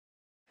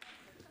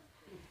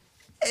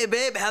Hey,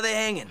 babe, how they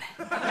hanging?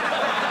 Oh,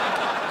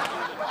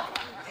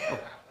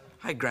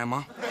 hi,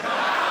 Grandma.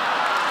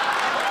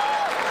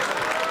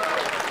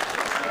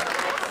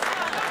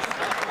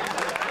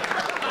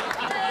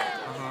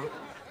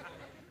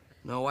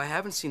 No, I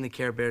haven't seen the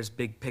Care Bears'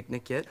 big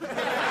picnic yet.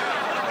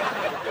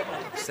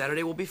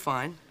 Saturday will be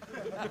fine.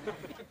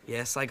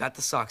 Yes, I got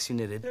the socks you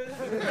knitted.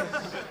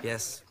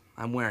 Yes,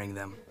 I'm wearing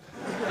them.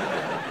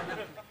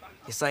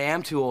 Yes, I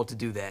am too old to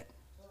do that.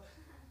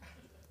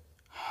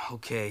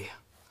 Okay.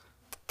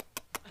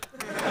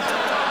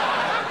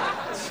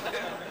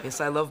 Yes,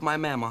 I love my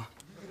mama.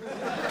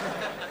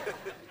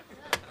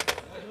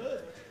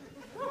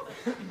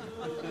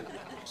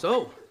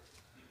 So,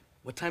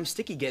 what time's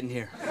Sticky getting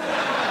here?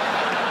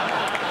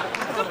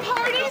 The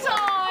party's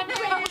on!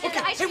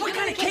 Hey, what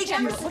kind of cake do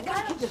you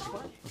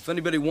want? If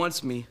anybody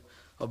wants me,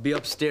 I'll be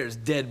upstairs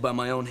dead by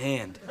my own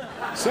hand.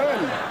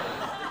 Son,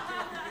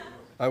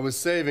 I was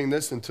saving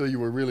this until you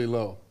were really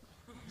low.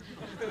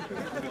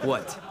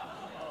 What?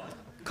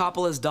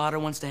 Coppola's daughter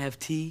wants to have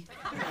tea?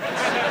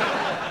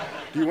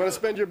 Do you want to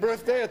spend your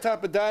birthday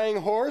atop a dying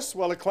horse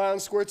while a clown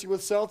squirts you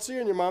with seltzer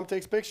and your mom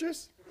takes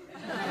pictures?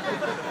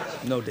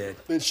 No, Dad.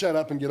 Then shut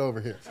up and get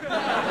over here.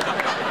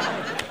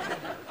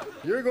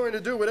 You're going to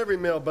do what every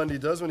male Bundy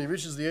does when he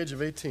reaches the age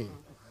of 18.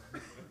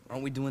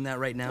 Aren't we doing that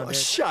right now, Dad?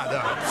 Shut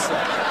up,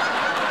 son.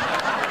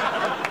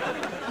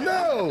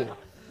 No!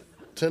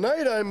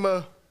 Tonight I'm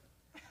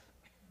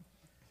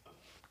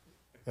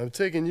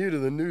taking you to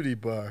the Nudie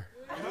bar.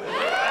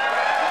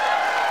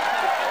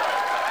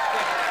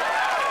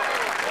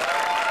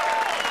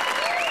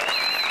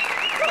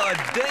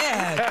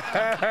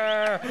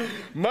 Dad!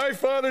 My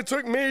father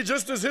took me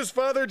just as his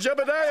father,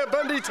 Jebediah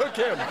Bundy, took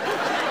him.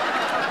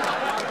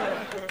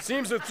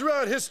 Seems that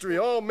throughout history,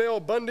 all male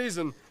Bundys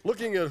and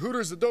looking at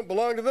hooters that don't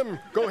belong to them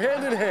go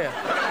hand in hand.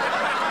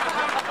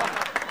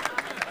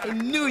 I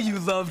knew you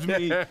loved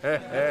me.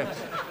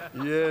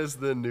 Yes,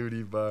 the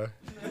Nudie bar.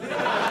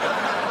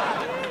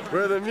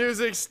 Where the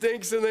music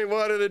stinks and they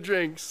water the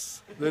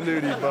drinks. The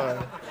Nudie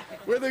bar.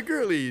 Where the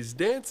girlies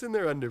dance in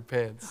their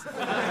underpants.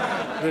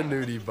 The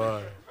Nudie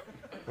bar.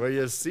 Where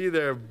you see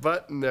their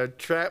butt and their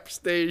trap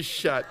stays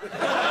shut.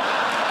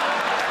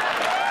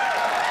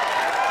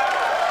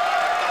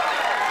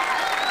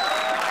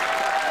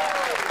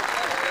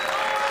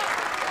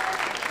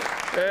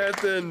 At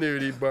the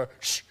Nudie bar.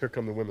 Shh, here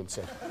come the women,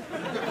 son.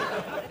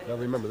 Now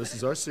remember, this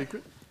is our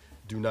secret.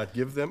 Do not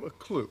give them a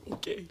clue.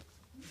 Okay.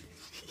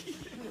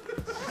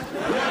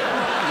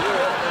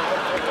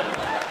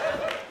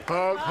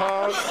 Honk,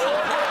 honk.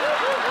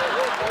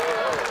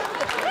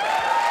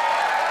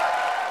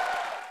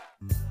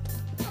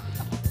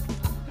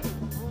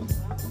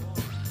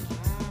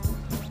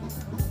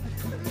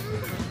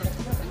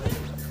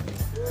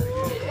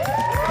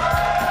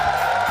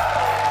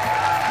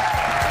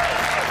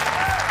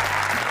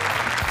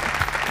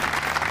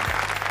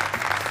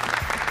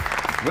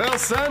 Well,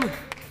 son,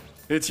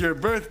 it's your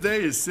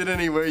birthday. You sit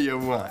anywhere you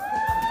want.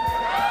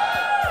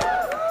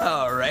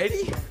 All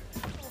righty.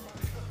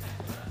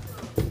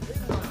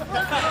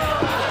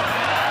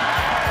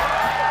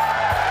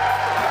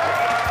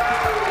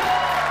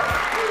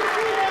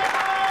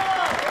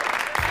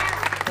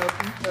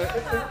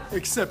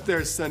 Except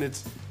there, son,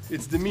 it's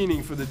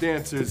demeaning for the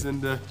dancers,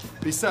 and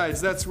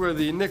besides, that's where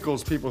the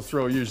nickels people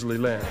throw usually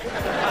land.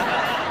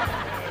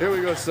 Here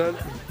we go, son.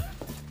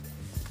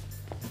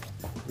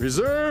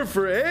 Reserved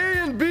for A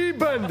and B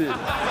Bundy. Oh,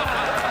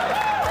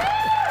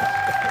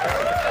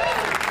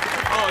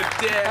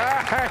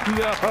 Dad.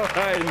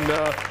 I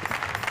know.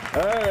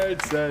 All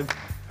right, son.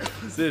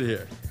 Sit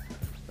here.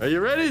 Are you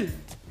ready?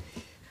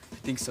 I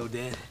think so,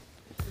 Dad.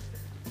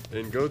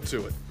 Then go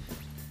to it.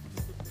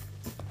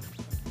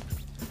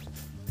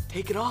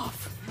 Take it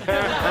off.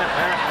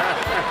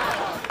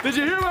 Did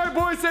you hear my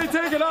boy say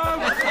take it off?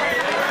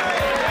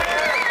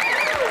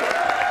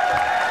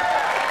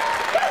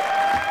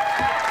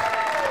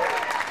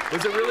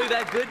 Was it really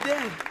that good,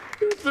 Dad?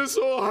 If this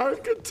old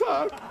heart could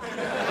talk.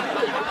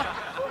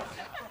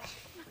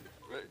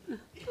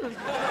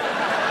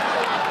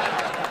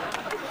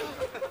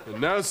 And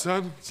now,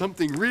 son,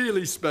 something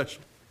really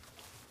special.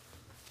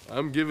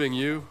 I'm giving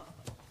you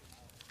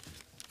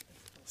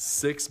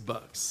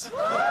 $6.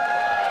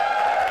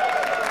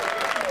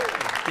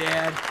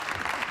 Dad,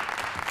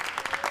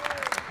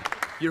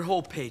 your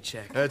whole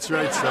paycheck. That's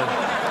right, son.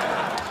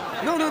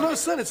 No,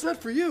 son, it's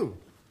not for you.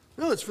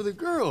 No, it's for the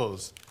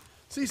girls.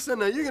 See, son,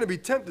 now you're gonna be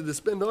tempted to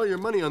spend all your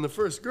money on the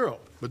first girl,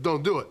 but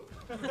don't do it.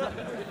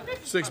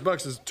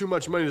 $6 is too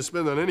much money to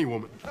spend on any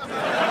woman.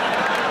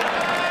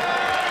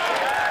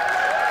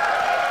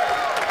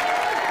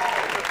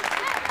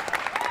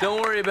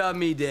 Don't worry about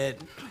me, Dad.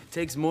 It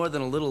takes more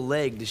than a little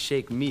leg to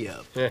shake me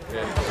up.